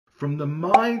From the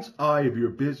mind's eye of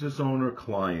your business owner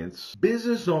clients,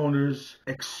 business owners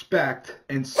expect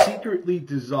and secretly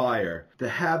desire to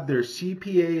have their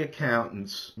CPA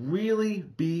accountants really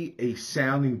be a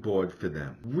sounding board for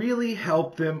them. Really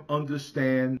help them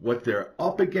understand what they're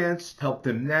up against, help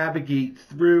them navigate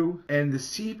through, and the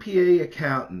CPA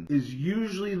accountant is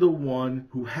usually the one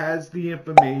who has the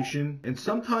information, and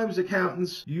sometimes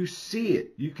accountants, you see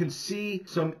it. You can see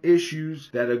some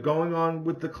issues that are going on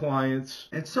with the clients,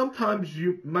 and sometimes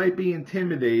you might be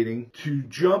intimidating to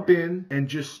jump in and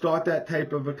just start that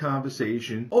type of a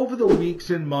conversation. Over the weeks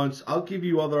and months, I'll give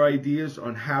you other ideas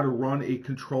on how to run a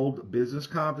controlled business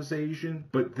conversation,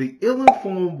 but the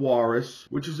Ill-Informed Walrus,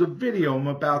 which is a video I'm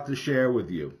about to share with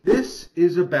you, this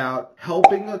is about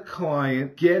helping a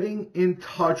client getting in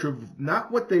touch with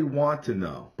not what they want to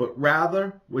know, but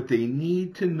rather what they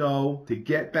need to know to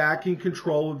get back in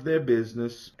control of their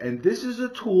business. And this is a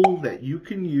tool that you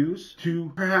can use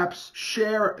to perhaps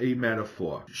share a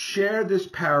metaphor, share this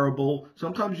parable.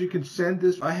 Sometimes you can send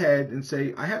this ahead and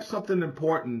say, I have something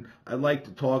important I'd like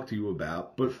to talk to you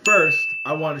about, but first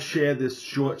I want to share this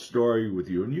short story with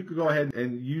you. And you can go ahead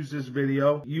and use this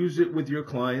video, use it with your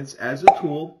clients as a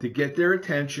tool to get their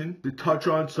attention, to touch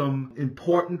on some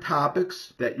important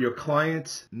topics that your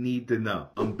clients need to know.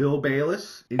 I'm Bill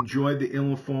Bayless. Enjoy the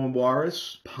Ill-Informed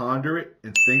Walrus, ponder it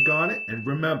and think on it, and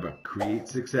remember, create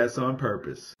success on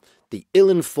purpose. The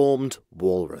Ill-Informed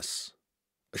Walrus.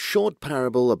 A short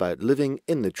parable about living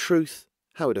in the truth,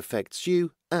 how it affects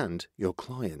you and your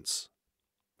clients.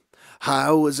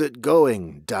 "How is it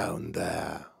going down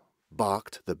there?"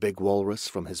 barked the big walrus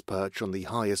from his perch on the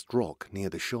highest rock near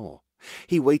the shore.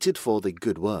 He waited for the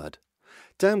good word.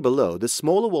 Down below, the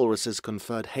smaller walruses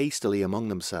conferred hastily among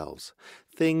themselves.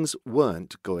 Things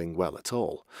weren't going well at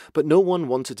all, but no one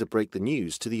wanted to break the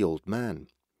news to the old man.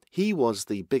 He was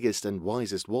the biggest and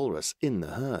wisest walrus in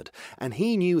the herd, and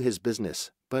he knew his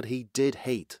business, but he did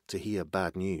hate to hear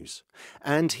bad news.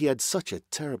 And he had such a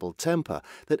terrible temper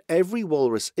that every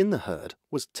walrus in the herd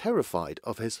was terrified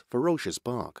of his ferocious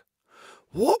bark.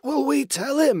 "What will we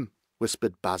tell him?"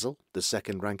 whispered Basil, the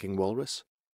second-ranking walrus.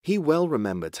 He well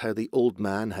remembered how the old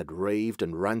man had raved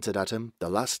and ranted at him the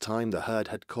last time the herd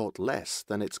had caught less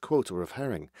than its quota of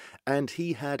herring, and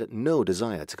he had no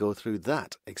desire to go through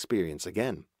that experience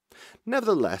again.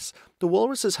 Nevertheless, the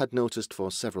walruses had noticed for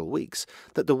several weeks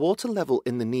that the water level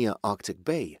in the near Arctic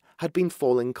Bay had been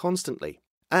falling constantly,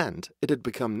 and it had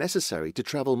become necessary to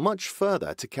travel much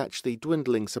further to catch the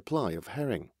dwindling supply of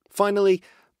herring. Finally,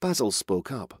 Basil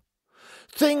spoke up.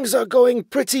 "Things are going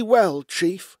pretty well,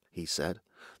 Chief," he said.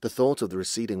 The thought of the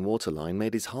receding waterline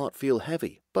made his heart feel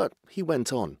heavy, but he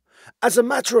went on. "As a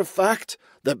matter of fact,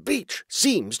 the beach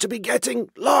seems to be getting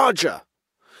larger."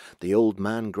 The old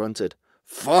man grunted.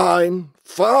 "Fine,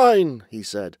 fine," he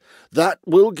said. "That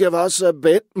will give us a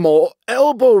bit more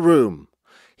elbow room."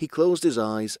 He closed his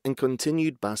eyes and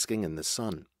continued basking in the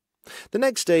sun. The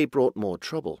next day brought more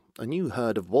trouble. A new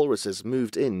herd of walruses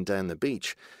moved in down the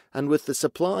beach, and with the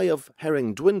supply of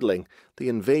herring dwindling, the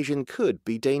invasion could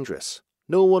be dangerous.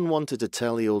 No one wanted to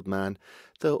tell the old man,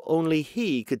 though only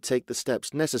he could take the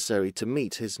steps necessary to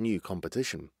meet his new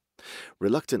competition.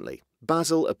 Reluctantly,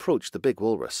 Basil approached the big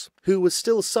walrus, who was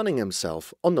still sunning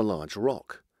himself on the large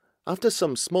rock. After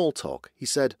some small talk, he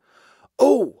said,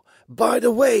 "Oh, by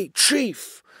the way,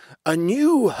 Chief, a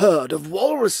new herd of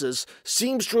walruses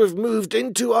seems to have moved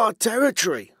into our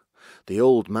territory." The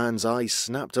old man's eyes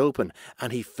snapped open,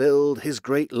 and he filled his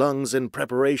great lungs in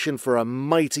preparation for a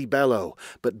mighty bellow.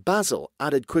 But Basil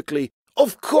added quickly,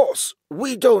 "Of course,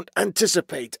 we don't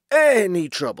anticipate any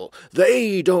trouble.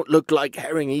 They don't look like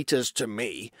herring eaters to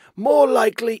me. More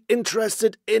likely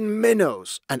interested in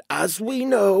minnows. And as we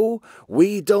know,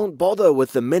 we don't bother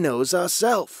with the minnows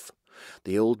ourselves."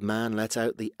 The old man let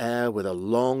out the air with a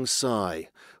long sigh.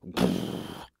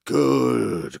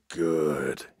 "Good,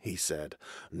 good," he said.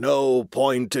 "No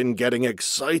point in getting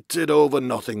excited over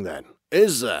nothing then,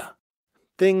 is there?"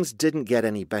 Things didn't get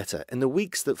any better in the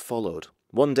weeks that followed.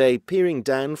 One day, peering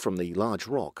down from the large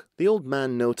rock, the old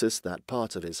man noticed that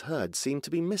part of his herd seemed to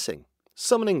be missing.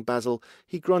 Summoning Basil,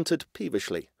 he grunted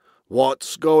peevishly.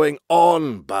 "What's going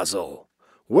on, Basil?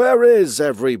 Where is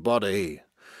everybody?"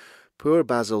 Poor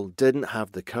Basil didn't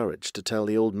have the courage to tell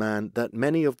the old man that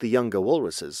many of the younger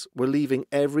walruses were leaving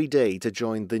every day to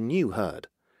join the new herd.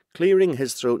 Clearing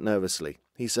his throat nervously,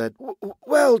 he said,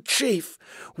 "Well, Chief,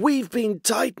 we've been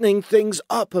tightening things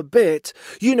up a bit.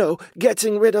 You know,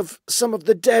 getting rid of some of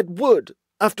the dead wood.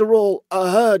 After all,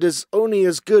 a herd is only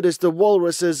as good as the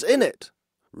walruses in it."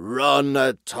 "Run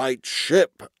a tight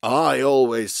ship, I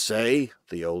always say,"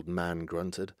 the old man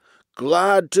grunted.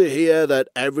 "Glad to hear that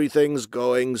everything's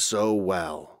going so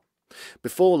well."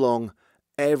 Before long,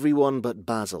 everyone but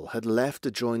Basil had left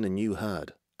to join the new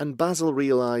herd, and Basil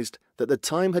realized that the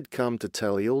time had come to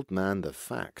tell the old man the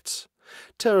facts.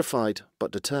 Terrified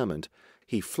but determined,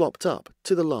 he flopped up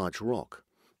to the large rock.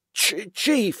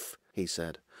 "Chief," he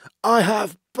said, "I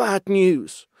have bad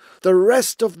news. The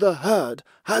rest of the herd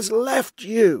has left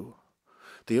you."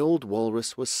 The old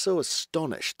walrus was so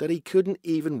astonished that he couldn't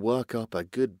even work up a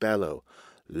good bellow.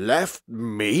 "Left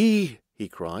me?" he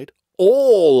cried.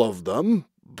 "All of them?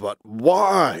 But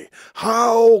why?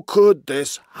 How could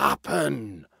this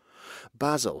happen?"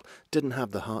 Basil didn't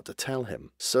have the heart to tell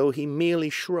him, so he merely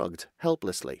shrugged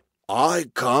helplessly.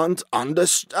 "I can't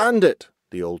understand it,"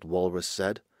 the old walrus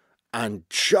said. "And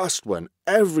just when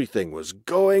everything was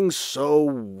going so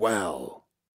well."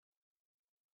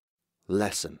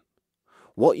 Lesson: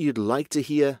 what you'd like to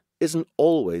hear isn't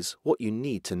always what you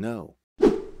need to know.